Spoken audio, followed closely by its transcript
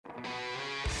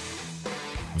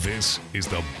This is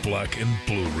the Black and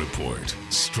Blue Report,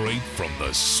 straight from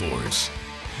the source.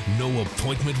 No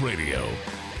appointment radio,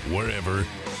 wherever,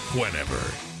 whenever.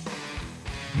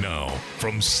 Now,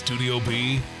 from Studio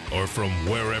B or from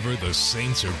wherever the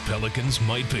Saints or Pelicans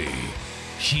might be,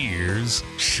 here's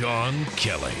Sean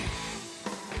Kelly.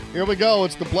 Here we go.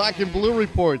 It's the Black and Blue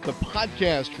Report, the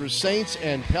podcast for Saints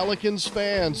and Pelicans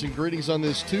fans. And greetings on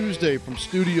this Tuesday from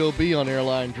Studio B on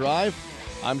Airline Drive.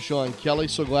 I'm Sean Kelly.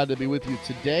 So glad to be with you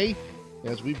today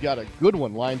as we've got a good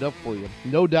one lined up for you.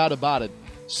 No doubt about it.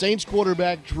 Saints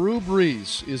quarterback Drew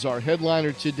Brees is our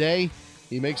headliner today.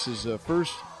 He makes his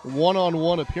first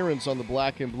one-on-one appearance on the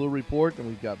Black and Blue Report, and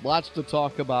we've got lots to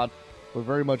talk about. We're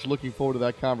very much looking forward to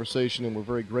that conversation, and we're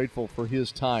very grateful for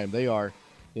his time. They are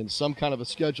in some kind of a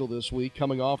schedule this week,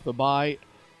 coming off the bye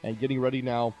and getting ready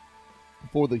now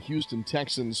for the Houston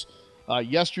Texans.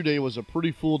 Yesterday was a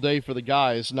pretty full day for the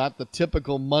guys, not the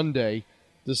typical Monday,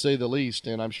 to say the least,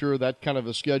 and I'm sure that kind of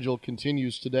a schedule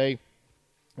continues today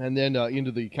and then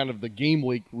into the kind of the game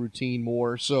week routine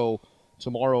more, so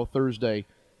tomorrow, Thursday,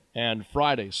 and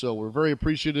Friday. So we're very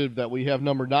appreciative that we have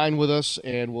number 9 with us,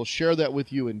 and we'll share that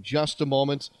with you in just a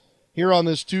moment. Here on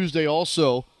this Tuesday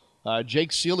also,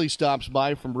 Jake Seeley stops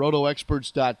by from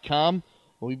RotoExperts.com.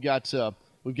 We've got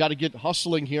to get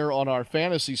hustling here on our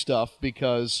fantasy stuff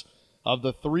because of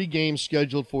the 3 games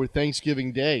scheduled for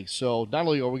Thanksgiving Day. So not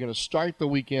only are we going to start the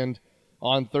weekend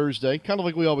on Thursday, kind of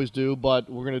like we always do, but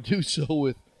we're going to do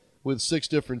so with 6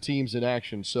 different teams in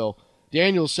action. So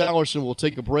Daniel Sallerson will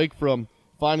take a break from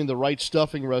finding the right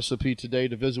stuffing recipe today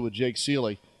to visit with Jake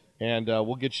Seeley, and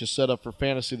we'll get you set up for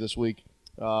fantasy this week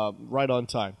right on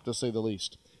time, to say the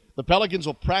least. The Pelicans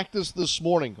will practice this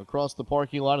morning across the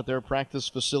parking lot at their practice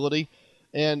facility,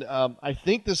 and I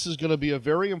think this is going to be a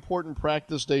very important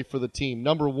practice day for the team.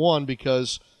 Number one,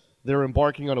 because they're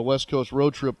embarking on a West Coast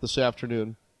road trip this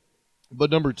afternoon. But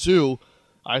number 2,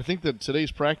 I think that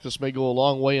today's practice may go a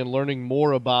long way in learning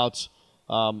more about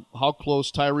how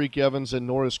close Tyreek Evans and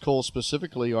Norris Cole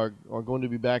specifically are going to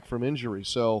be back from injury.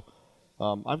 So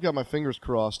I've got my fingers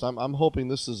crossed. I'm hoping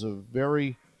this is a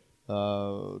very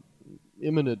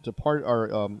imminent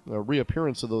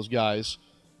reappearance of those guys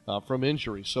from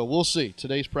injury. So we'll see.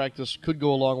 Today's practice could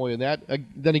go a long way in that.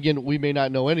 Then again, we may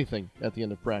not know anything at the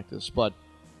end of practice, but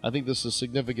I think this is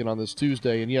significant on this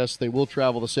Tuesday. And yes, they will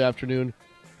travel this afternoon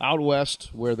out west,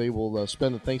 where they will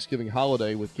spend the Thanksgiving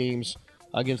holiday with games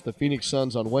against the Phoenix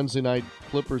Suns on Wednesday night,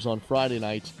 Clippers on Friday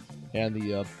night, and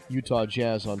the Utah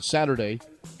Jazz on Saturday.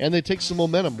 And they take some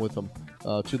momentum with them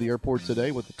to the airport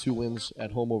today with the 2 wins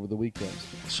at home over the weekend.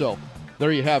 So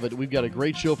there you have it. We've got a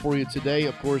great show for you today.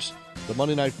 Of course, the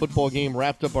Monday Night Football game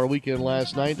wrapped up our weekend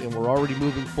last night, and we're already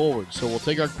moving forward. So we'll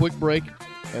take our quick break,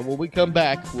 and when we come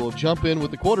back, we'll jump in with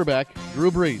the quarterback,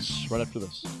 Drew Brees, right after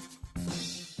this.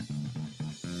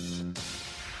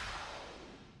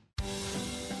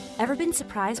 Ever been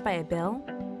surprised by a bill?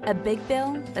 A big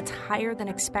bill that's higher than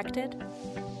expected?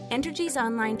 Entergy's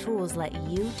online tools let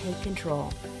you take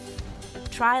control.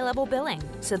 Try level billing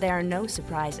so there are no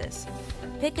surprises.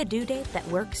 Pick a due date that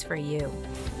works for you.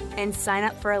 And sign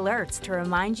up for alerts to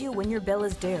remind you when your bill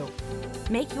is due.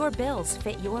 Make your bills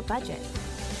fit your budget.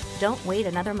 Don't wait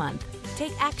another month.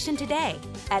 Take action today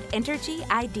at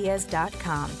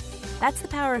EnergyIdeas.com. That's the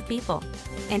power of people.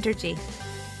 Entergy.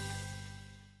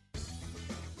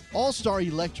 All-Star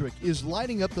Electric is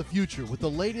lighting up the future with the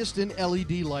latest in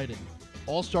LED lighting.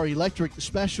 All-Star Electric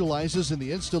specializes in the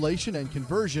installation and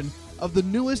conversion of the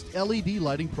newest LED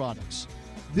lighting products.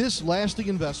 This lasting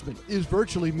investment is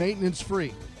virtually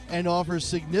maintenance-free and offers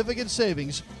significant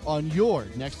savings on your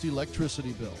next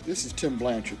electricity bill. This is Tim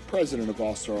Blanchard, president of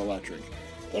All-Star Electric.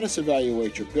 Let us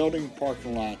evaluate your building,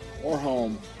 parking lot, or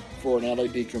home for an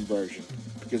LED conversion,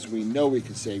 because we know we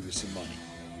can save you some money.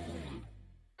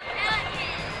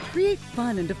 Create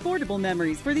fun and affordable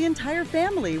memories for the entire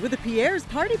family with a Pierre's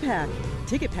Party Pack.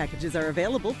 Ticket packages are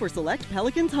available for select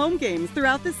Pelicans home games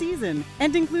throughout the season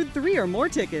and include 3 or more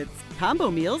tickets, combo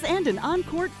meals, and an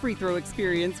on-court free throw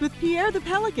experience with Pierre the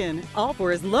Pelican, all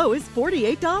for as low as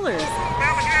 $48.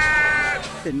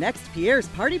 The next Pierre's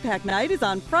Party Pack night is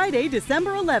on Friday,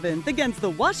 December 11th against the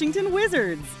Washington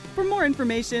Wizards. For more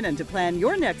information and to plan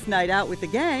your next night out with the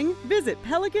gang, visit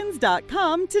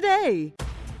Pelicans.com today.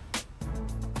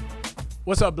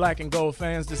 What's up, Black and Gold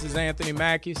fans? This is Anthony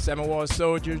Mackie, Seven Wall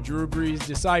Soldier, Drew Brees'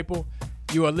 disciple.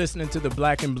 You are listening to the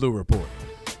Black and Blue Report.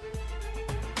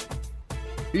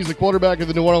 He's the quarterback of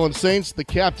the New Orleans Saints, the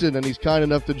captain, and he's kind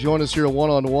enough to join us here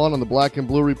one-on-one on the Black and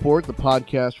Blue Report, the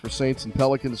podcast for Saints and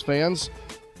Pelicans fans.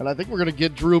 And I think we're going to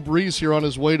get Drew Brees here on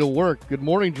his way to work. Good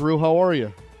morning, Drew. How are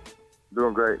you?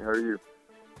 Doing great. How are you?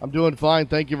 I'm doing fine.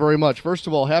 Thank you very much. First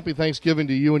of all, happy Thanksgiving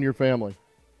to you and your family.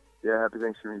 Yeah, happy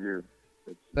Thanksgiving to you.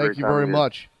 Thank you very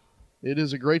much. It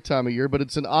is a great time of year, but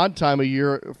it's an odd time of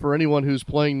year for anyone who's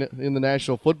playing in the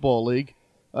National Football League.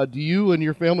 Do you and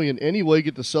your family in any way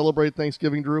get to celebrate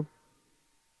Thanksgiving, Drew?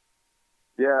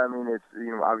 Yeah, I mean, it's,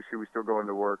 obviously we still go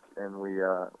into work, and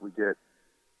we get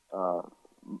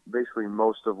basically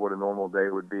most of what a normal day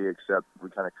would be, except we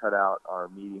kind of cut out our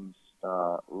meetings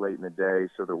late in the day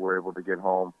so that we're able to get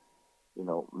home,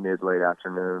 late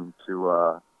afternoon to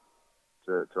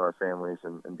our families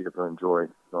and be able to enjoy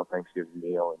a Thanksgiving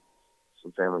meal and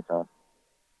some family time.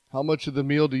 How much of the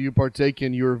meal do you partake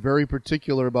in? You're very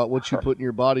particular about what you put in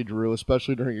your body, Drew,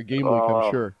 especially during a game week,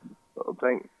 I'm sure. Well,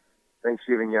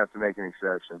 Thanksgiving, you have to make an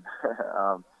exception.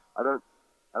 I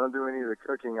don't do any of the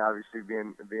cooking, obviously,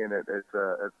 being at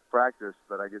practice,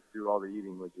 but I get to do all the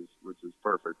eating, which is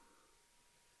perfect.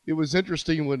 It was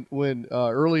interesting when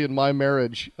early in my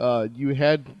marriage, you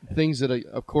had things that,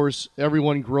 of course,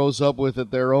 everyone grows up with at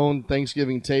their own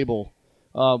Thanksgiving table.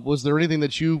 Was there anything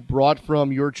that you brought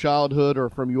from your childhood or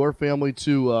from your family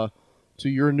to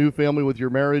your new family with your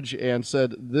marriage and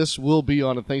said, this will be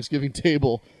on a Thanksgiving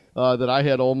table that I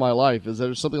had all my life? Is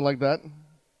there something like that?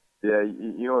 Yeah,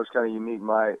 it's kind of unique.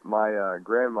 My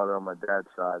grandmother on my dad's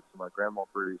side, so my grandma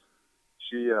Bruce,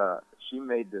 she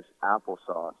made this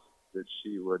applesauce that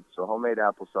so homemade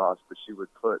applesauce, but she would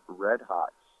put Red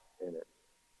Hots in it.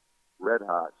 Red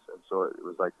Hots. And so it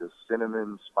was like this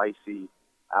cinnamon, spicy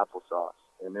applesauce.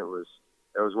 And it was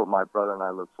what my brother and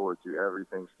I look forward to every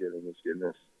Thanksgiving, is getting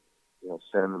this,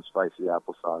 cinnamon, spicy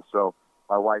applesauce. So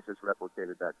my wife has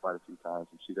replicated that quite a few times,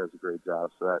 and she does a great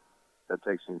job. So that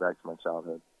takes me back to my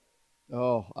childhood.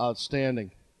 Oh,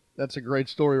 outstanding. That's a great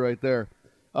story right there.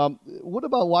 What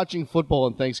about watching football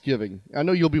on Thanksgiving? I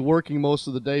know you'll be working most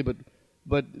of the day, but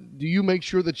do you make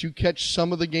sure that you catch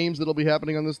some of the games that'll be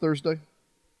happening on this Thursday?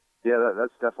 Yeah,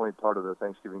 that's definitely part of the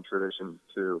Thanksgiving tradition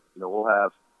too. We'll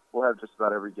have just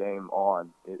about every game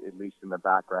on, at least in the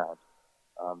background.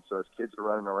 So as kids are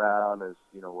running around, as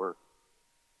we're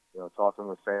talking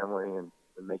with family and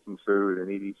making food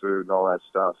and eating food and all that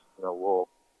stuff,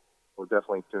 we're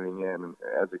definitely tuning in. And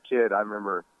as a kid, I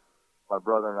remember my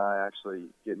brother and I actually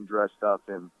getting dressed up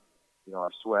in,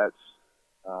 our sweats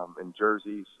and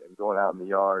jerseys and going out in the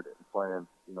yard and playing,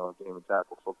 a game of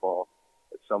tackle football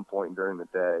at some point during the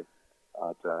day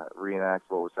to reenact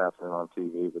what was happening on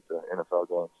TV with the NFL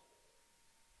games.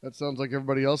 That sounds like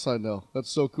everybody else I know.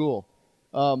 That's so cool.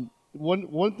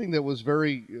 One thing that was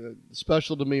very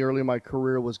special to me early in my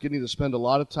career was getting to spend a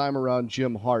lot of time around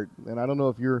Jim Hart. And I don't know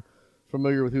if you're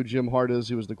familiar with who Jim Hart is.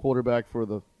 He was the quarterback for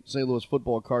the St. Louis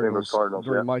Football Cardinals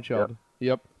during my childhood.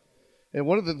 Yep. And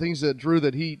one of the things that, Drew,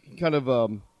 that he kind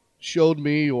of showed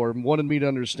me or wanted me to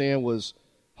understand was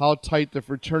how tight the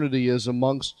fraternity is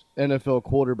amongst NFL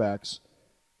quarterbacks.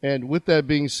 And with that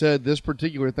being said, this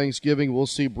particular Thanksgiving, we'll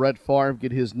see Brett Favre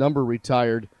get his number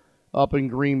retired up in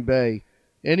Green Bay.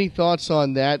 Any thoughts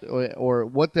on that or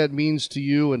what that means to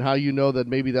you and how you know that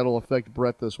maybe that'll affect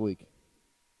Brett this week?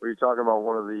 Well, you're talking about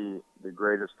one of the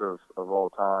greatest of all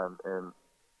time. And,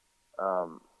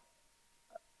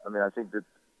 I think that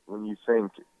when you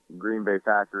think Green Bay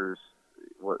Packers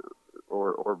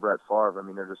or Brett Favre,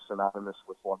 they're just synonymous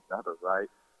with one another, right?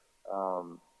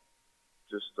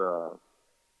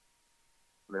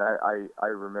 I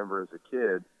remember as a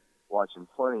kid watching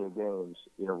plenty of games,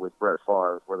 with Brett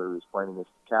Favre, whether he was playing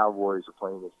against the Cowboys or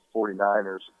playing against the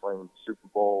 49ers or playing the Super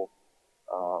Bowl.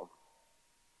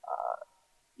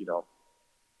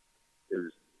 It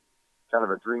was kind of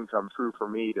a dream come true for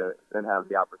me to then have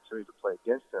the opportunity to play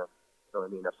against him,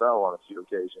 in the NFL on a few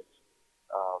occasions.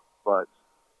 But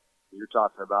you're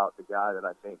talking about the guy that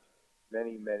I think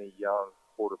many, many young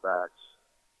quarterbacks,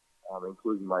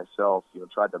 including myself,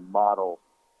 tried to model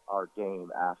our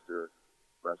game after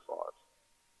Brett Favre.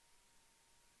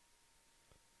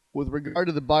 With regard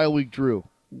to the bye week, Drew,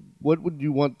 what would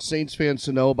you want Saints fans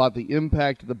to know about the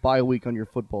impact of the bye week on your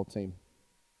football team?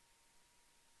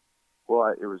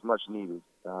 Well, it was much needed.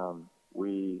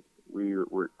 We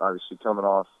were obviously coming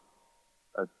off,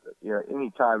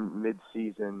 any time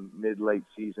mid-season, mid-late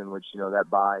season, which, that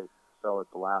bye fell at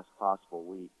the last possible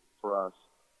week for us.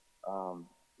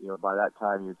 By that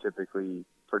time you're typically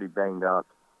pretty banged up,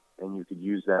 and you could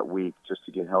use that week just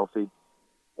to get healthy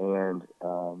and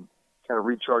kind of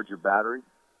recharge your battery,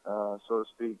 so to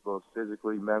speak, both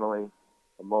physically, mentally,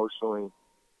 emotionally,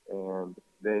 and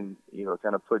then,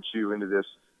 kind of put you into this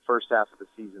first half of the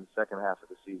season, second half of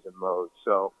the season mode.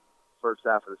 So first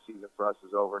half of the season for us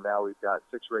is over. Now we've got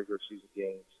 6 regular season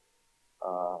games,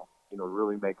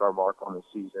 really make our mark on the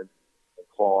season and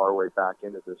claw our way back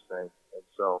into this thing. And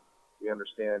so, We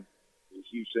understand the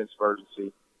huge sense of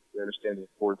urgency. We understand the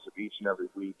importance of each and every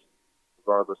week,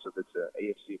 regardless if it's an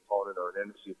AFC opponent or an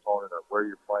NFC opponent or where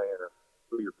you're playing or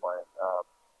who you're playing.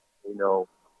 We know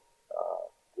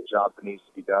the job that needs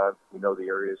to be done. We know the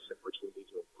areas in which we need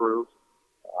to improve.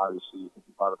 Obviously,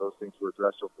 a lot of those things were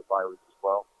addressed over the bye week as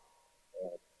well.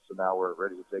 And so now we're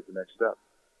ready to take the next step.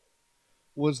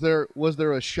 Was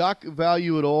there a shock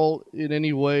value at all in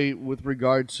any way with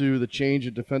regard to the change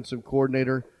of defensive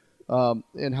coordinator?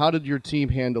 And how did your team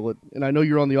handle it? And I know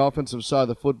you're on the offensive side of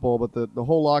the football, but the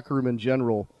whole locker room in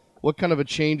general, what kind of a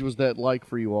change was that like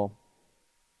for you all?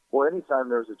 Well, anytime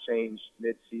there's a change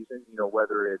mid-season,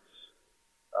 whether it's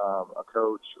a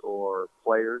coach or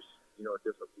players, at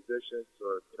different positions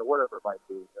or, whatever it might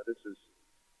be. This is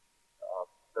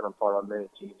been a part on many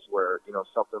teams where,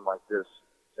 something like this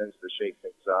tends to shake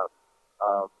things up.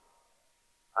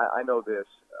 I know this.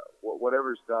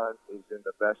 Whatever's done is in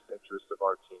the best interest of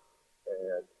our team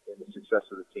and in the success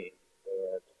of the team.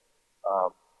 And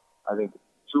I think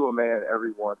to a man,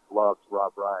 everyone loved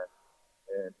Rob Ryan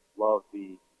and loved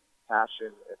the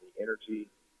passion and the energy,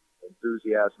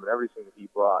 enthusiasm, and everything that he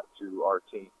brought to our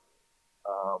team.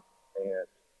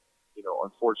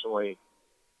 Unfortunately,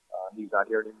 he's not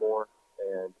here anymore,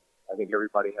 and I think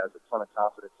everybody has a ton of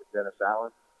confidence in Dennis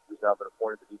Allen, who's now been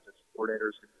appointed the defensive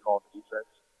coordinator, who's going to be calling the defense.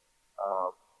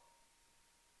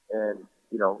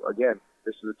 Again,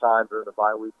 this is a time during the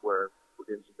bye week where we're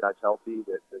getting some guys healthy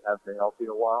that haven't been healthy in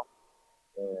a while,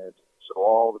 and so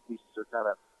all the pieces are kind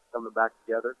of coming back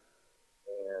together,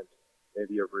 and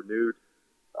maybe a renewed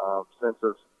sense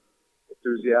of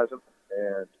enthusiasm,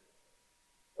 and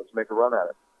let's make a run at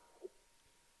it.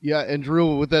 Yeah, and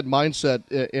Drew, with that mindset,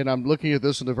 and I'm looking at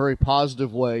this in a very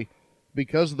positive way,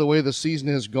 because of the way the season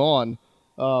has gone,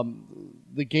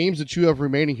 the games that you have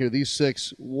remaining here, these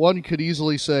 6, one could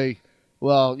easily say,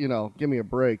 well, give me a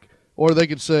break. Or they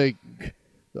could say,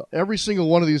 every single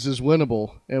one of these is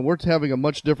winnable, and we're having a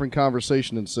much different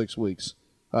conversation in 6 weeks.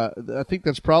 I think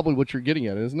that's probably what you're getting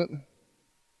at, isn't it?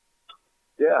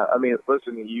 Yeah,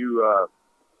 listen, you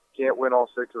can't win all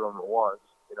 6 of them at once,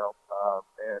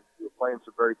 and you're playing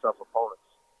some very tough opponents.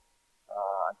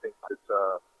 I think that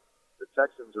the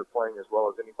Texans are playing as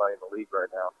well as anybody in the league right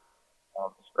now,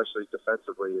 especially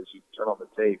defensively as you turn on the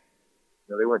tape.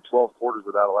 They went 12 quarters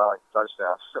without allowing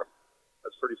touchdowns.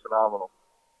 That's pretty phenomenal.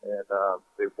 And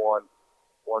they've won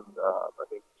I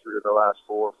think 3 of their last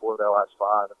 4 of their last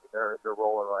 5. They're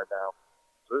rolling right now.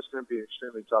 So this is going to be an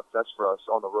extremely tough test for us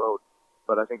on the road.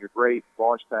 But I think a great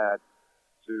launch pad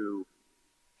to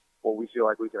what we feel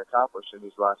like we can accomplish in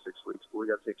these last 6 weeks. But we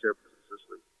got to take care of business this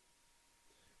week.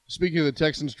 Speaking of the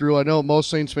Texans, Drew, I know most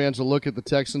Saints fans will look at the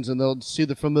Texans and they'll see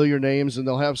the familiar names and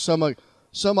they'll have some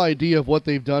idea of what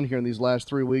they've done here in these last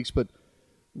 3 weeks. But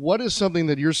what is something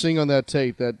that you're seeing on that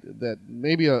tape that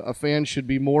maybe a fan should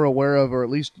be more aware of, or at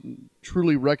least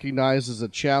truly recognize as a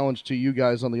challenge to you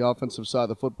guys on the offensive side of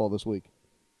the football this week?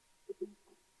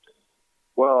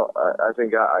 Well, I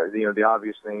think the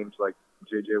obvious names like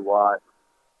J.J. Watt,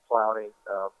 Clowney,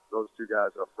 those 2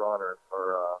 guys up front are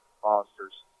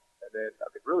monsters. And then I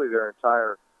think really their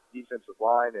entire defensive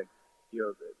line, and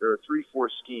they're a 3-4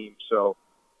 scheme, so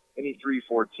any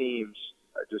 3-4 teams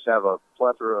just have a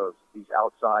plethora of these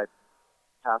outside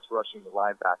pass rushing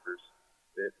linebackers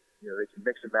that they can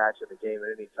mix and match in the game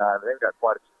at any time. And they've got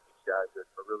quite a few of these guys that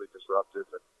are really disruptive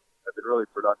and have been really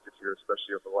productive here,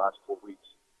 especially over the last 4 weeks.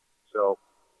 So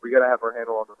we got to have our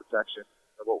handle on the protection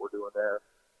of what we're doing there.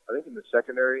 I think in the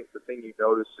secondary, the thing you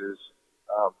notice is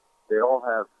they all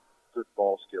have good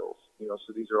ball skills.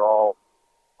 So these are all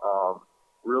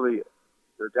really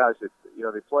they're guys that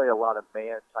they play a lot of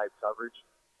man type coverage.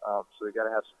 So they got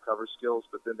to have some cover skills,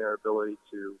 but then their ability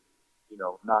to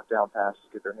knock down passes,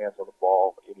 get their hands on the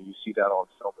ball. You see that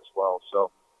on film as well.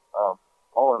 So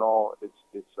all in all,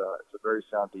 it's a very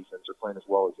sound defense. They're playing as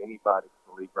well as anybody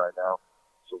in the league right now.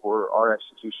 So our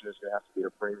execution is going to have to be a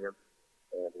premium,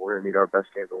 and we're going to need our best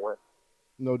game to win.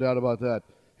 No doubt about that.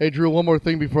 Hey, Drew, one more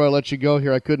thing before I let you go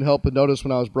here. I couldn't help but notice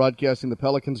when I was broadcasting the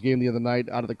Pelicans game the other night,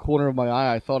 out of the corner of my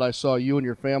eye, I thought I saw you and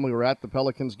your family were at the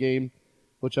Pelicans game,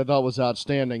 which I thought was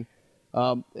outstanding.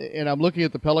 And I'm looking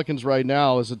at the Pelicans right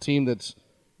now as a team that's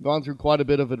gone through quite a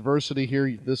bit of adversity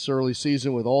here this early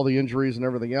season with all the injuries and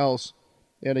everything else.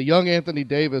 And a young Anthony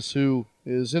Davis who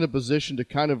is in a position to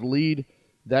kind of lead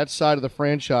that side of the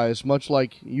franchise, much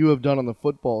like you have done on the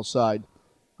football side.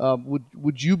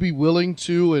 Would you be willing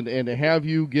to, and have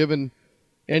you given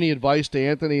any advice to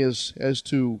Anthony as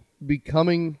to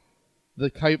becoming the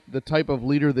type of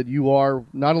leader that you are,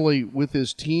 not only with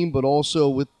his team, but also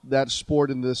with that sport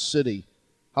in this city?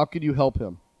 How could you help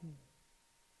him?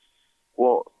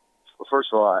 Well, first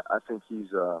of all, I think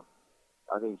he's a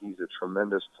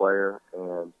tremendous player,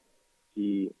 and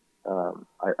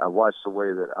I watched the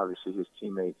way that obviously his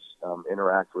teammates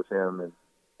interact with him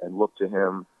and look to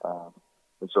him,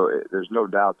 and so there's no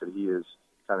doubt that he is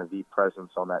kind of the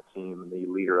presence on that team and the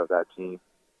leader of that team,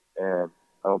 and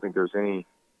I don't think there's any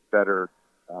better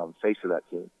face of that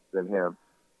team than him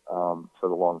for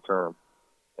the long term.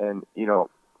 And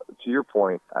to your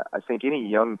point, I think any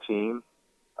young team,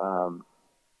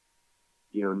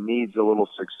 needs a little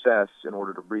success in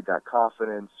order to breed that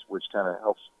confidence, which kind of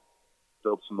helps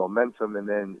build some momentum. And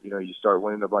then, you start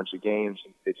winning a bunch of games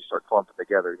and they just start clumping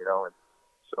together, And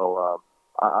so,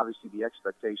 obviously the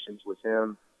expectations with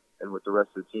him and with the rest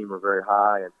of the team are very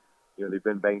high. And, they've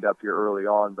been banged up here early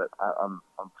on, but I'm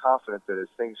confident that as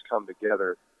things come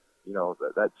together,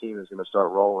 that team is going to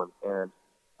start rolling. And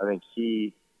I think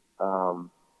he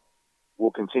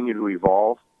will continue to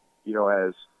evolve,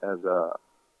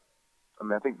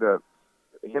 I think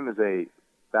him as a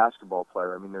basketball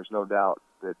player, there's no doubt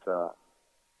that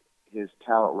his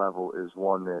talent level is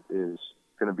one that is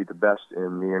going to be the best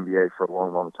in the NBA for a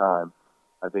long, long time.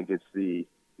 I think it's the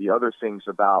other things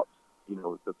about,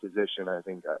 the position, I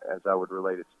think, as I would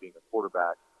relate it to being a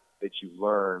quarterback, that you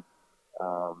learn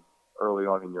early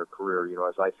on in your career.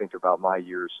 As I think about my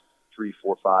years 3,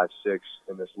 4, 5, 6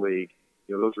 in this league,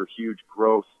 those are huge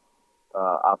growth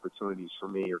opportunities for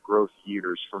me, or growth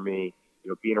years for me.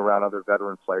 Being around other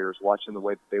veteran players, watching the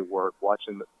way that they work,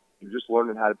 just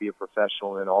learning how to be a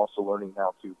professional, and also learning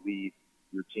how to lead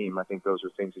your team. I think those are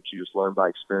things that you just learn by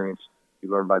experience. You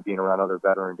learn by being around other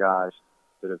veteran guys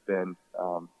that have been,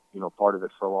 part of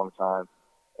it for a long time.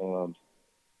 And,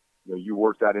 you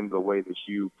work that into the way that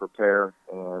you prepare,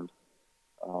 and,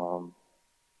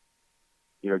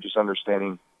 just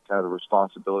understanding kind of the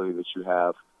responsibility that you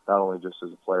have, not only just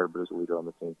as a player, but as a leader on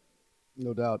the team.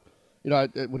 No doubt.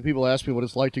 When people ask me what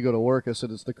it's like to go to work, I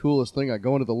said it's the coolest thing. I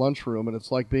go into the lunchroom, and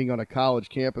it's like being on a college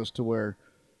campus to where,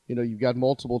 you've got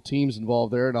multiple teams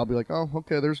involved there, and I'll be like, oh,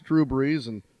 okay, there's Drew Brees,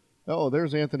 and oh,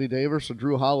 there's Anthony Davis or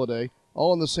Drew Holiday,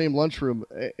 all in the same lunchroom.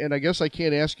 And I guess I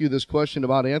can't ask you this question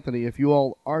about Anthony if you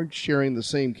all aren't sharing the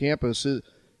same campus.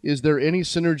 Is there any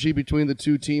synergy between the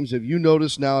two teams? Have you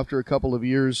noticed now, after a couple of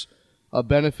years, a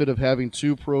benefit of having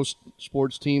two pro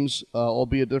sports teams,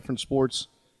 albeit different sports,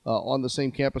 on the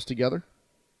same campus together?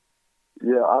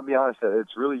 Yeah, I'll be honest,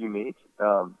 it's really unique.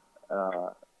 But,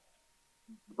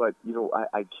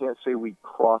 I can't say we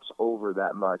cross over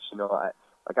that much.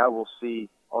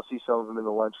 I'll see some of them in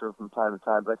the lunchroom from time to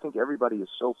time, but I think everybody is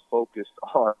so focused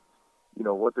on,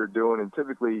 what they're doing. And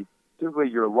typically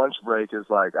your lunch break is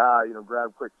like,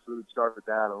 grab quick food, scarf it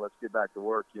down, and let's get back to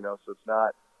work, so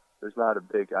there's not a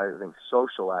big, I think,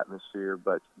 social atmosphere,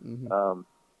 but,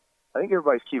 I think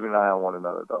everybody's keeping an eye on one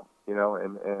another, though,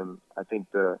 and I think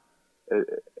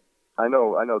I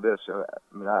know this.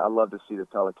 I love to see the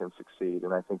Pelicans succeed,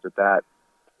 and I think that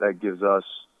gives us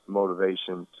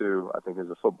motivation too. I think as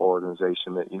a football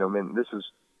organization, that this is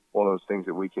one of those things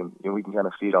that we can kind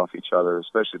of feed off each other,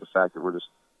 especially the fact that we're just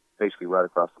basically right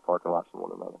across the parking lot from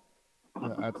one another.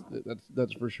 Yeah,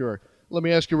 that's for sure. Let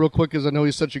me ask you real quick, because I know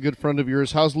he's such a good friend of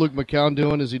yours. How's Luke McCown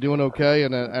doing? Is he doing okay?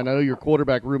 And I know your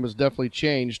quarterback room has definitely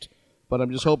changed, but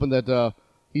I'm just hoping that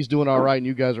he's doing all right and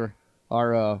you guys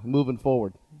are moving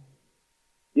forward.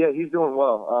 Yeah, he's doing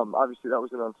well. Obviously, that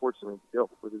was an unfortunate deal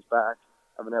with his back.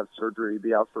 Having to have surgery,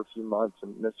 be out for a few months,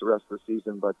 and miss the rest of the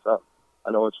season. But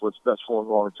I know it's what's best for him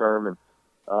long term. And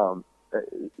a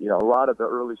lot of the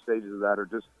early stages of that are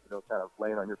just kind of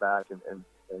laying on your back and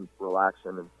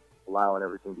relaxing and allowing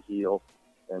everything to heal.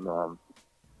 And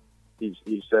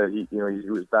he said he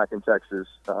was back in Texas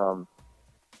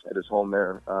at his home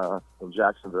there in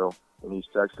Jacksonville in East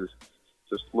Texas,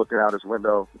 just looking out his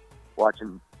window,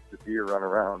 watching the deer run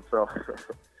around. So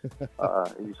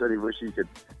he said he wished he could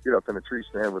get up in a tree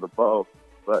stand with a bow,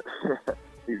 but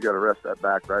he's got to rest that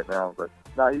back right now. But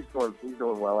no, he's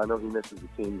doing well. I know he misses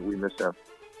the team. We miss him.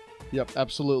 Yep,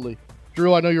 absolutely.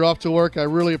 Drew, I know you're off to work. I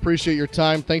really appreciate your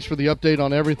time. Thanks for the update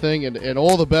on everything, and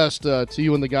all the best to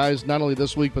you and the guys, not only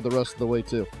this week, but the rest of the way,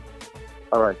 too.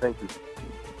 All right, thank you.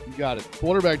 You got it.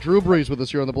 Quarterback Drew Brees with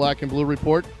us here on the Black and Blue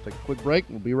Report. Take a quick break.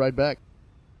 We'll be right back.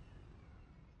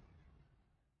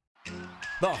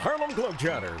 The Harlem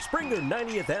Globetrotters bring their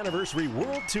 90th anniversary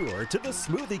world tour to the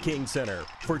Smoothie King Center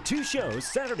for 2 shows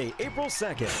Saturday, April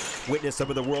 2nd. Witness some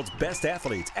of the world's best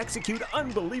athletes execute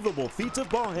unbelievable feats of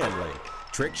ball handling,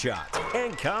 trick shots,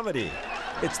 and comedy.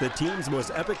 It's the team's most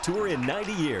epic tour in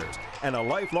 90 years and a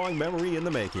lifelong memory in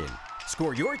the making.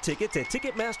 Score your tickets at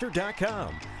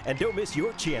Ticketmaster.com and don't miss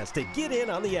your chance to get in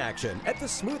on the action at the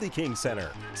Smoothie King Center,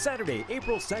 Saturday,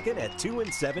 April 2nd at 2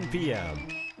 and 7 p.m.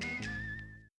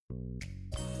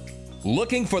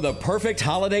 Looking for the perfect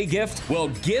holiday gift? Well,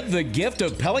 give the gift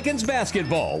of Pelicans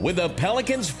basketball with the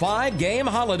Pelicans 5-game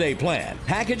holiday plan.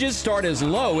 Packages start as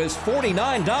low as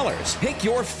 $49. Pick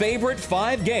your favorite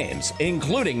 5 games,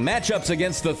 including matchups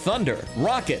against the Thunder,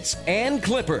 Rockets, and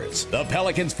Clippers. The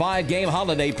Pelicans 5-game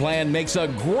holiday plan makes a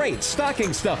great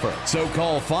stocking stuffer. So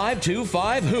call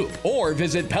 525-HOOP or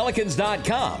visit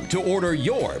Pelicans.com to order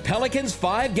your Pelicans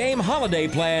 5-game holiday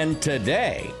plan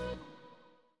today.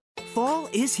 Fall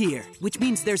is here, which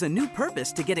means there's a new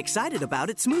purpose to get excited about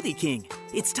at Smoothie King.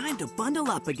 It's time to bundle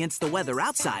up against the weather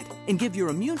outside and give your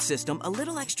immune system a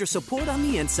little extra support on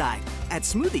the inside. At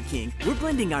Smoothie King, we're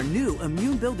blending our new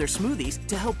Immune Builder smoothies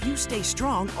to help you stay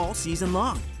strong all season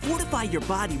long. Fortify your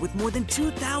body with more than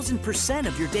 2,000%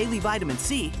 of your daily vitamin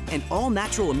C and all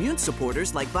natural immune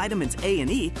supporters like vitamins A and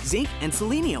E, zinc, and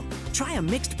selenium. Try a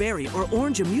mixed berry or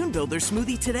orange Immune Builder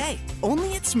smoothie today.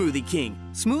 Only at Smoothie King.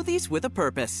 Smoothies with a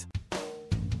purpose.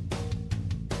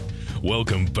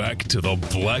 Welcome back to the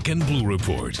Black and Blue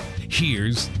Report.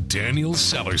 Here's Daniel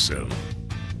Sellerson.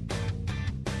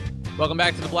 Welcome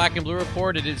back to the Black and Blue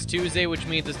Report. It is Tuesday, which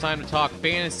means it's time to talk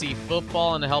fantasy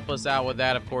football. And to help us out with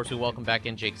that, of course, we welcome back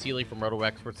in Jake Seeley from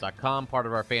RotoExperts.com, part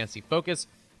of our Fantasy Focus,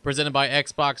 presented by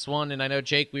Xbox One. And I know,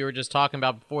 Jake, we were just talking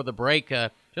about before the break,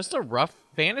 just a rough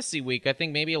fantasy week. I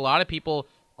think maybe a lot of people,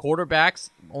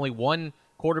 quarterbacks, only one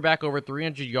quarterback over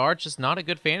 300 yards, just not a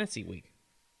good fantasy week.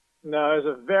 No, it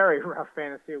was a very rough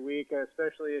fantasy week,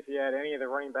 especially if you had any of the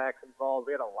running backs involved.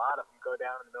 We had a lot of them go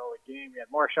down in the middle of the game. We had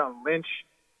Marshawn Lynch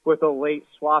with a late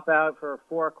swap out for a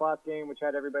 4 o'clock game, which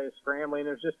had everybody scrambling.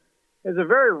 It was a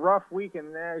very rough week,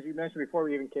 and as you mentioned before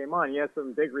we even came on, you had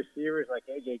some big receivers like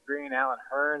A.J. Green, Alan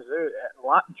Hearns,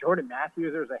 Jordan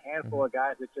Matthews. There was a handful of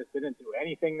guys that just didn't do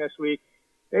anything this week.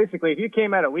 Basically, if you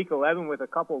came out of week 11 with a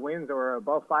couple wins or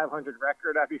above 500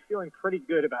 record, I'd be feeling pretty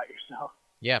good about yourself.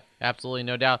 Yeah, absolutely,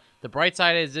 no doubt. The bright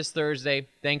side is this Thursday,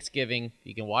 Thanksgiving.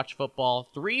 You can watch football.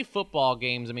 3 football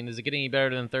games. I mean, does it get any better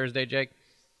than Thursday, Jake?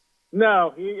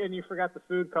 No, and you forgot the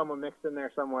food coma mixed in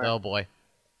there somewhere. Oh, boy.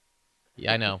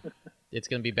 Yeah, I know. It's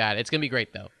going to be bad. It's going to be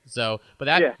great, though. But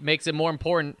that makes it more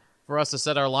important for us to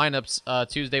set our lineups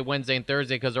Tuesday, Wednesday, and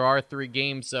Thursday because there are 3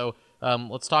 games. So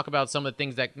let's talk about some of the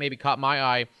things that maybe caught my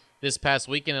eye this past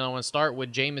weekend. And I want to start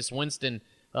with Jameis Winston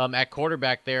at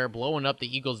quarterback there, blowing up the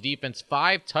Eagles' defense.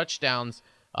 5 touchdowns.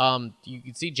 You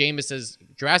can see Jameis has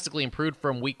drastically improved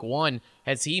from week 1.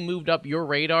 Has he moved up your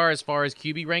radar as far as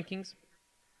QB rankings?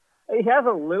 He has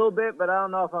a little bit, but I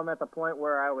don't know if I'm at the point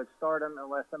where I would start him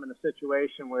unless I'm in a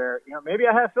situation where, maybe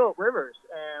I have Phillip Rivers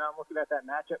and I'm looking at that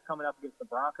matchup coming up against the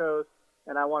Broncos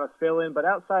and I want to fill in. But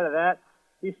outside of that,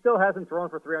 he still hasn't thrown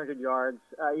for 300 yards.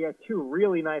 He had 2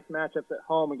 really nice matchups at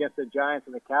home against the Giants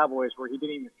and the Cowboys where he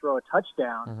didn't even throw a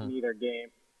touchdown in either game.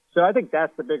 So I think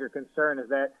that's the bigger concern is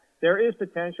that there is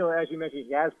potential. As you mentioned,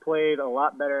 he has played a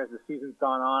lot better as the season's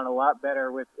gone on, a lot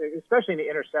better with, especially in the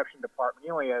interception department.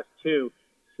 He only has 2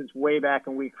 since way back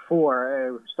in week 4.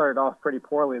 It started off pretty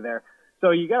poorly there. So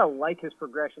you got to like his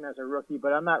progression as a rookie,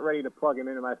 but I'm not ready to plug him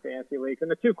into my fantasy leagues. In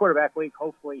the 2-quarterback league,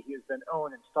 hopefully he has been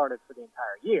owned and started for the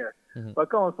entire year. Mm-hmm. But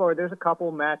going forward, there's a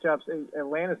couple matchups.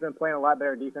 Atlanta's been playing a lot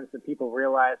better defense than people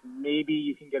realize. Maybe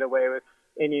you can get away with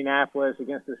Indianapolis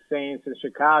against the Saints and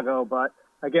Chicago, but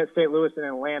against St. Louis and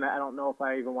Atlanta, I don't know if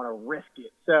I even want to risk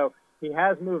it. So he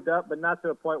has moved up, but not to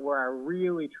a point where I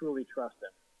really, truly trust him.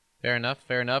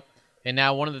 Fair enough. And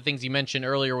now one of the things you mentioned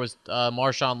earlier was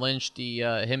Marshawn Lynch,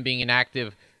 him being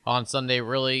inactive on Sunday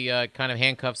really kind of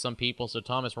handcuffed some people. So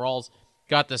Thomas Rawls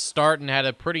got the start and had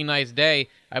a pretty nice day.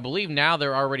 I believe now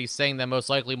they're already saying that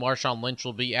most likely Marshawn Lynch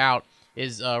will be out.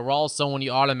 Is Rawls someone you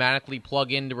automatically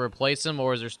plug in to replace him,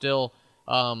 or is there still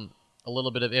a little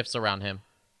bit of ifs around him?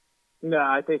 No,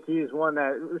 I think he's one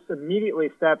that just immediately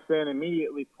steps in,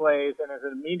 immediately plays, and is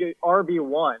an immediate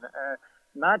RB1.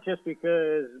 Not just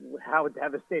because how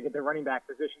devastated the running back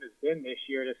position has been this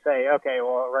year to say, okay,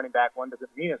 well, running back 1 doesn't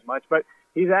mean as much, but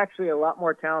he's actually a lot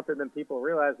more talented than people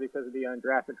realize because of the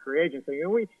undrafted free agency.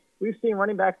 We've seen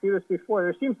running backs do this before.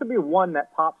 There seems to be one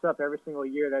that pops up every single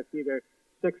year that's either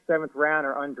 6th, 7th round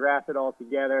or undrafted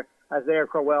altogether. Isaiah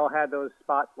Crowell had those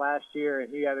spots last year, and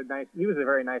he was a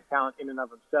very nice talent in and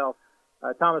of himself.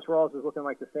 Thomas Rawls is looking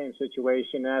like the same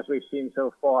situation as we've seen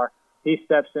so far. He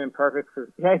steps in perfect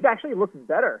he's actually looked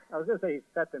better. I was going to say he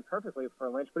stepped in perfectly for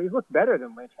Lynch, but he's looked better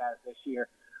than Lynch has this year,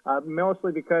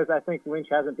 mostly because I think Lynch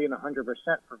hasn't been 100%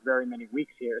 for very many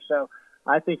weeks here. So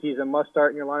I think he's a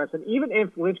must-start in your lineups. And even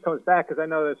if Lynch comes back, because I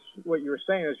know that's what you were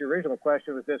saying as your original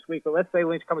question was this week, but let's say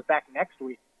Lynch comes back next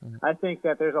week, I think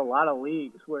that there's a lot of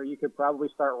leagues where you could probably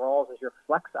start Rawls as your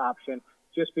flex option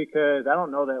just because I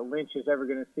don't know that Lynch is ever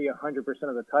going to see 100%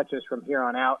 of the touches from here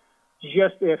on out.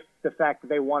 just if the fact that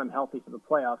they want him healthy for the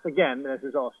playoffs. Again, this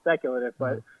is all speculative,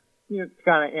 but to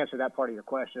kind of answer that part of your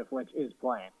question, if Lynch is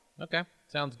playing. Okay,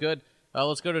 sounds good.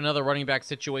 Let's go to another running back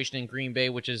situation in Green Bay,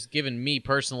 which has given me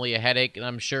personally a headache, and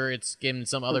I'm sure it's given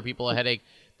some other people a headache.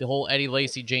 The whole Eddie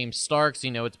Lacy, James Starks.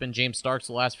 It's been James Starks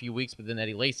the last few weeks, but then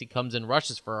Eddie Lacy comes in,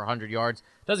 rushes for 100 yards,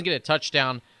 doesn't get a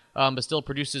touchdown, but still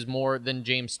produces more than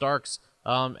James Starks.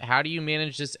 How do you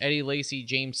manage this Eddie Lacy,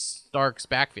 James Starks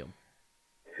backfield?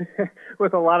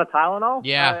 With a lot of Tylenol?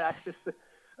 Yeah.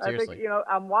 I think,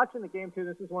 I'm watching the game, too.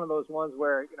 This is one of those ones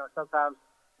where, sometimes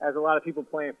as a lot of people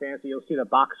playing fantasy, you'll see the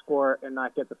box score and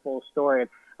not get the full story. And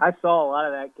I saw a lot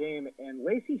of that game, and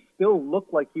Lacy still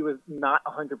looked like he was not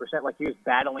 100%, like he was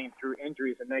battling through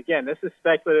injuries. And again, this is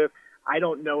speculative. I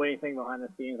don't know anything behind the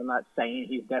scenes. I'm not saying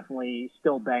he's definitely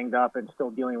still banged up and still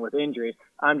dealing with injuries.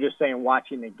 I'm just saying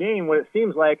watching the game, what it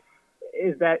seems like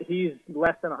is that he's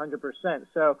less than 100%.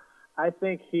 So I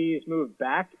think he's moved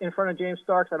back in front of James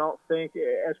Starks. I don't think,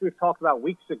 as we've talked about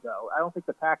weeks ago, I don't think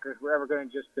the Packers were ever going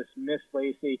to just dismiss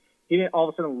Lacy. He didn't all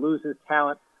of a sudden lose his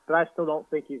talent, but I still don't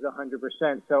think he's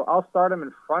 100%. So I'll start him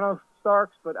in front of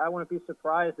Starks, but I wouldn't be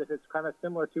surprised if it's kind of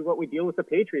similar to what we deal with the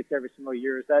Patriots every single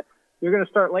year, is that you're going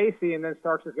to start Lacy, and then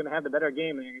Starks is going to have the better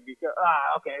game, and you're going to be,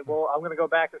 okay, well, I'm going to go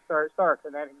back and start Starks,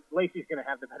 and then Lacy's going to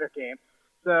have the better game.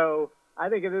 So I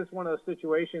think it is one of those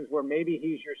situations where maybe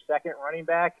he's your second running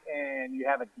back and you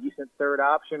have a decent third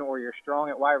option, or you're strong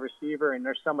at wide receiver and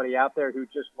there's somebody out there who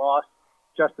just lost,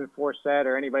 Justin Forsett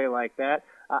or anybody like that.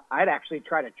 I'd actually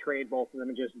try to trade both of them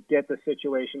and just get the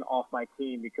situation off my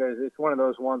team, because it's one of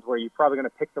those ones where you're probably going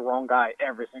to pick the wrong guy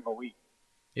every single week.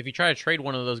 If you try to trade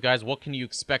one of those guys, what can you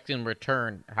expect in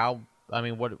return?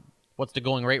 What's the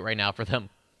going rate right now for them?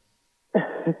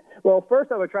 Well,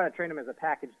 first I would try to trade him as a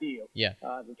package deal. Yeah.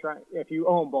 If you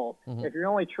own both. Mm-hmm. If you're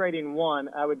only trading one,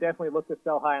 I would definitely look to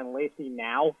sell high on Lacy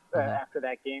now after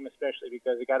that game, especially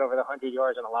because he got over the 100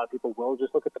 yards, and a lot of people will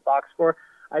just look at the box score.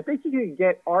 I think you can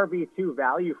get RB2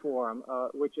 value for him,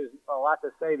 which is a lot to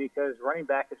say because running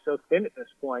back is so thin at this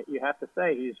point. You have to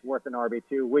say he's worth an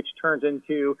RB2, which turns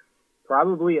into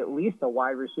probably at least a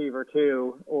wide receiver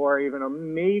 2, or even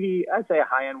I'd say a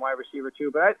high-end wide receiver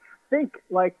 2, but I think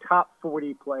like top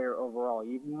 40 player overall.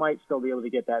 You might still be able to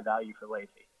get that value for Lacy.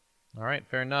 All right,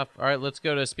 fair enough. All right, let's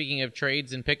go to, speaking of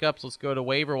trades and pickups, let's go to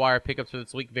waiver wire pickups for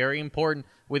this week. Very important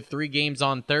with 3 games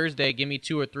on Thursday. Give me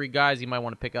 2 or 3 guys you might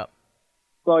want to pick up.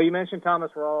 Well, you mentioned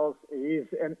Thomas Rawls.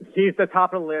 He's the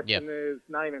top of the list, yep. And is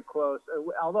not even close.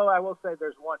 Although I will say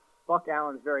there's one. Buck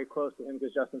Allen's very close to him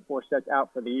because Justin Forsett's out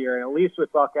for the year. And at least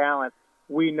with Buck Allen,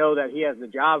 we know that he has the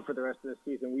job for the rest of the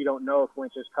season. We don't know if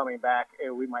Lynch is coming back.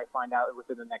 We might find out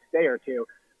within the next day or two.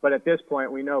 But at this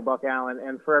point, we know Buck Allen.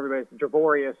 And for everybody,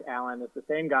 Javorius Allen is the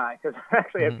same guy. Because I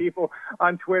actually had people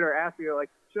on Twitter ask me,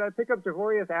 like, should I pick up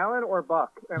Javorius Allen or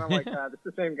Buck? And I'm like, it's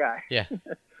the same guy. Yeah.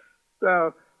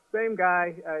 So same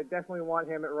guy. I definitely want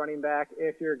him at running back.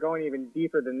 If you're going even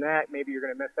deeper than that, maybe you're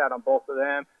going to miss out on both of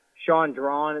them. Sean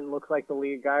Drawn looks like the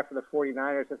lead guy for the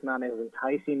 49ers. It's not as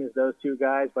enticing as those 2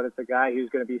 guys, but it's a guy who's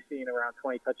going to be seeing around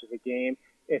 20 touches a game.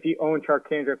 If you own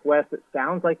Charcandrick West, it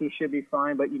sounds like he should be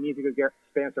fine, but you need to go get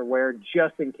Spencer Ware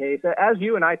just in case. As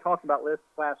you and I talked about this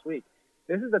last week,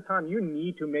 this is the time you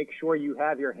need to make sure you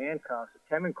have your handcuffs.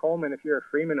 Tevin Coleman, if you're a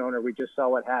Freeman owner, we just saw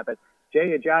what happened.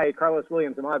 Jay Ajayi, Carlos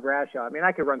Williams, Ahmad Bradshaw. I mean,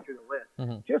 I could run through the list.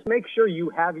 Mm-hmm. Just make sure you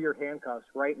have your handcuffs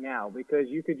right now, because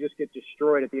you could just get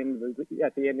destroyed at the end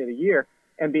of the year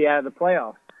and be out of the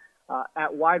playoffs.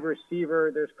 At wide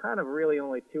receiver, there's kind of really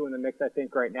only 2 in the mix, I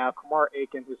think, right now. Kamar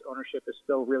Aiken, whose ownership is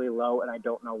still really low, and I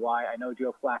don't know why. I know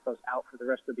Joe Flacco's out for the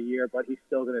rest of the year, but he's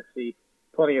still going to see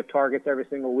plenty of targets every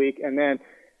single week. And then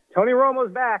Tony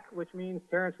Romo's back, which means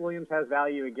Terrence Williams has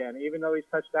value again. Even though he's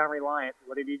touchdown reliant,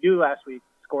 what did he do last week?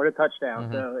 Scored a touchdown.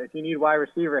 Mm-hmm. So if you need wide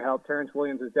receiver help, Terrence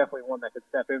Williams is definitely one that could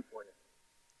step in for you.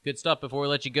 Good stuff. Before we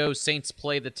let you go, Saints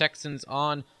play the Texans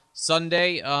on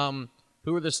Sunday.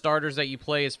 Who are the starters that you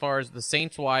play as far as the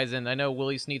Saints-wise? And I know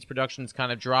Willie Snead's production's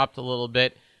kind of dropped a little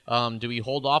bit. Do we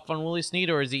hold off on Willie Snead,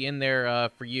 or is he in there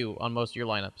for you on most of your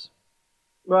lineups?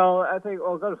 Well, I think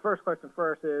I'll go to the first question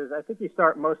first. I think you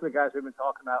start most of the guys we've been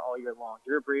talking about all year long.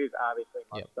 Drew Brees obviously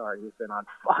must start. He's been on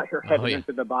fire heading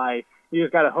into the bye. You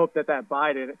just got to hope that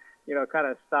bye didn't, kind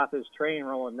of stop his train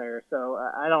rolling there. So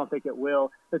I don't think it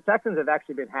will. The Texans have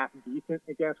actually been half decent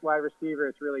against wide receiver.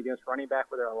 It's really against running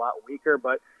back where they're a lot weaker.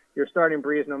 But you're starting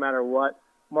Brees no matter what.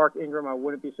 Mark Ingram, I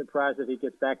wouldn't be surprised if he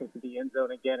gets back into the end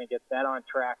zone again and gets that on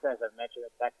track. As I mentioned,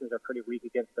 the Texans are pretty weak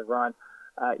against the run.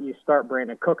 You start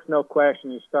Brandon Cooks, no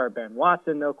question. You start Ben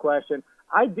Watson, no question.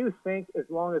 I do think as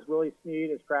long as Willie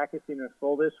Snead is practicing in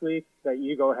full this week, that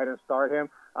you go ahead and start him.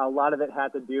 A lot of it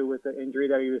had to do with the injury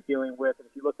that he was dealing with. And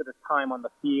if you look at his time on the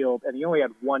field, and he only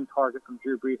had one target from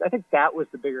Drew Brees, I think that was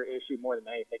the bigger issue more than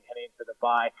anything heading into the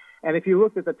bye. And if you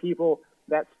looked at the people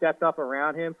that stepped up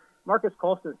around him, Marcus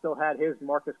Colston still had his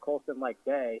Marcus Colston-like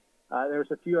day.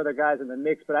 There's a few other guys in the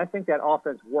mix, but I think that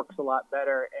offense works a lot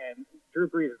better, and Drew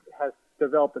Brees has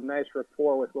developed a nice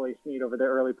rapport with Willie Snead over the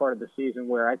early part of the season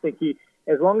where I think he,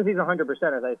 as long as he's 100%,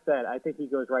 as I said, I think he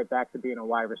goes right back to being a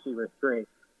wide receiver 3.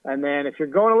 And then if you're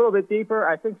going a little bit deeper,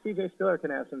 I think C.J. Spiller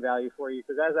can have some value for you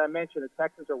because, as I mentioned, the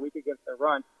Texans are weak against the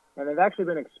run, and they've actually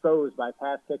been exposed by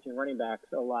pass-catching running backs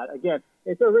a lot. Again,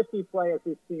 it's a risky play, as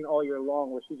we've seen all year long,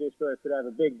 where C.J. Spiller could have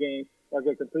a big game or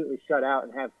get completely shut out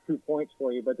and have 2 points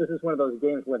for you. But this is one of those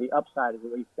games where the upside is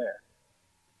at least there.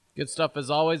 Good stuff as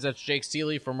always. That's Jake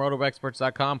Seeley from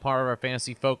RotoExperts.com, part of our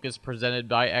Fantasy Focus presented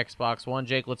by Xbox One.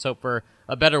 Jake, let's hope for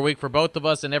a better week for both of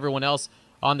us and everyone else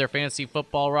on their fantasy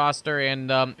football roster. And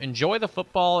enjoy the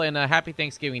football, and a happy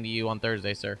Thanksgiving to you on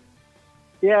Thursday, sir.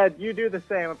 Yeah, you do the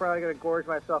same. I'm probably going to gorge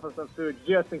myself on some food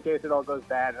just in case it all goes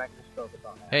bad, and I can just focus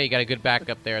on that. Hey, you got a good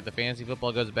backup there. If the fantasy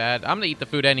football goes bad, I'm going to eat the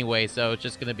food anyway, so it's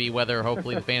just going to be whether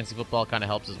hopefully the fantasy football kind of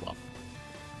helps as well.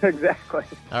 Exactly.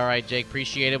 All right, Jake,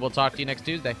 appreciate it. We'll talk to you next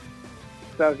Tuesday.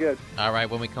 Sounds good. All right,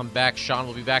 when we come back, Sean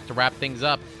will be back to wrap things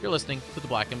up. You're listening to the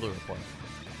Black and Blue Report.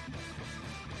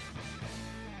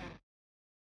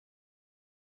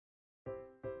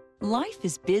 Life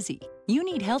is busy. You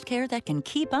need healthcare that can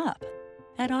keep up.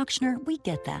 At Ochsner, we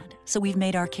get that, so we've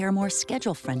made our care more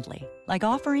schedule-friendly, like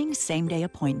offering same-day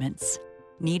appointments.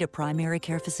 Need a primary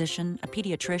care physician, a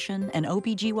pediatrician, an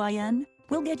OBGYN?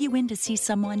 We'll get you in to see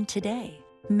someone today.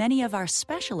 Many of our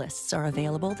specialists are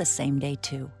available the same day,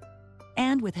 too.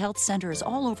 And with health centers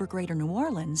all over Greater New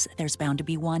Orleans, there's bound to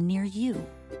be one near you.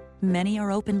 Many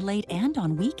are open late and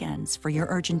on weekends for your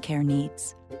urgent care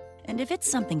needs. And if it's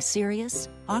something serious,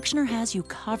 Ochsner has you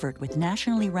covered with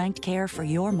nationally ranked care for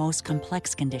your most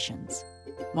complex conditions.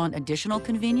 Want additional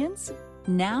convenience?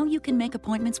 Now you can make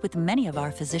appointments with many of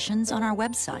our physicians on our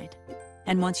website.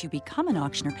 And once you become an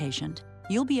Ochsner patient,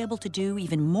 you'll be able to do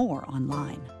even more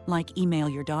online, like email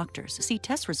your doctors, see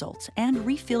test results, and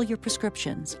refill your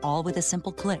prescriptions, all with a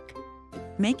simple click.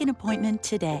 Make an appointment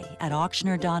today at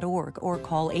Ochsner.org or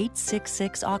call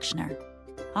 866-OCHSNER.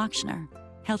 Ochsner.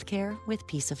 Healthcare with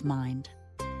peace of mind.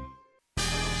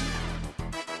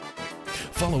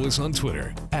 Follow us on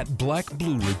Twitter at Black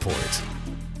Blue Report.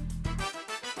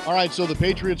 All right, so the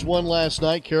Patriots won last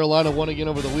night. Carolina won again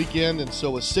over the weekend, and so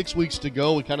with 6 weeks to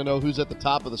go, we kind of know who's at the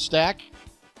top of the stack.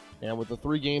 And with the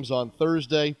 3 games on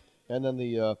Thursday and then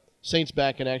the Saints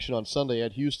back in action on Sunday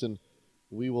at Houston,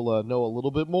 we will know a little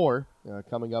bit more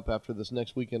coming up after this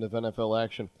next weekend of NFL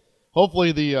action.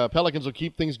 Hopefully the Pelicans will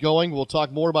keep things going. We'll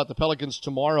talk more about the Pelicans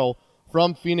tomorrow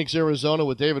from Phoenix, Arizona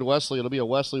with David Wesley. It'll be a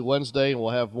Wesley Wednesday, and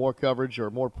we'll have more coverage or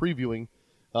more previewing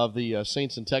of the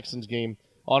Saints and Texans game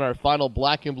on our final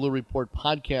Black and Blue Report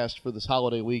podcast for this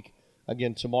holiday week.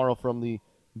 Again, tomorrow from the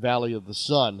Valley of the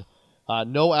Sun.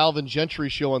 No Alvin Gentry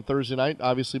show on Thursday night,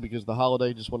 obviously because of the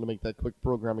holiday. Just wanted to make that quick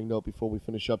programming note before we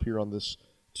finish up here on this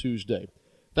Tuesday.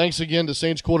 Thanks again to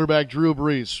Saints quarterback Drew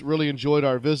Brees. Really enjoyed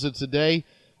our visit today.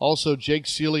 Also, Jake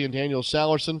Seeley and Daniel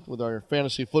Salerson with our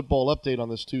fantasy football update on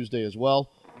this Tuesday as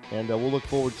well. And we'll look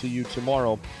forward to you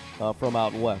tomorrow from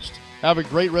out west. Have a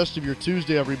great rest of your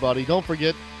Tuesday, everybody. Don't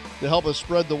forget to help us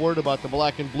spread the word about the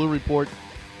Black and Blue Report.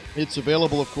 It's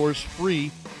available, of course,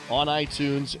 free on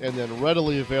iTunes and then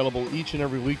readily available each and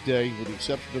every weekday, with the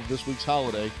exception of this week's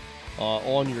holiday,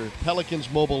 on your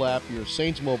Pelicans mobile app, your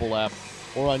Saints mobile app,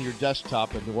 or on your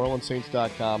desktop at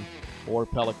NewOrleansSaints.com or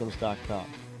Pelicans.com.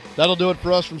 That'll do it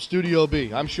for us from Studio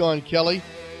B. I'm Sean Kelly,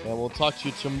 and we'll talk to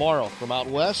you tomorrow from out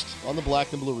west on the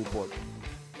Black and Blue Report.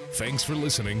 Thanks for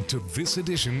listening to this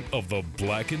edition of the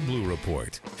Black and Blue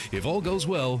Report. If all goes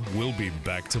well, we'll be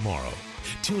back tomorrow.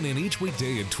 Tune in each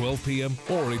weekday at 12 p.m.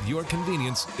 or at your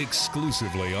convenience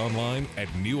exclusively online at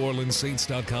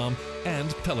NewOrleansSaints.com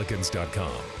and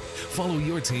Pelicans.com. Follow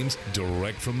your teams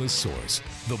direct from the source,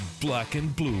 the Black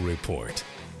and Blue Report.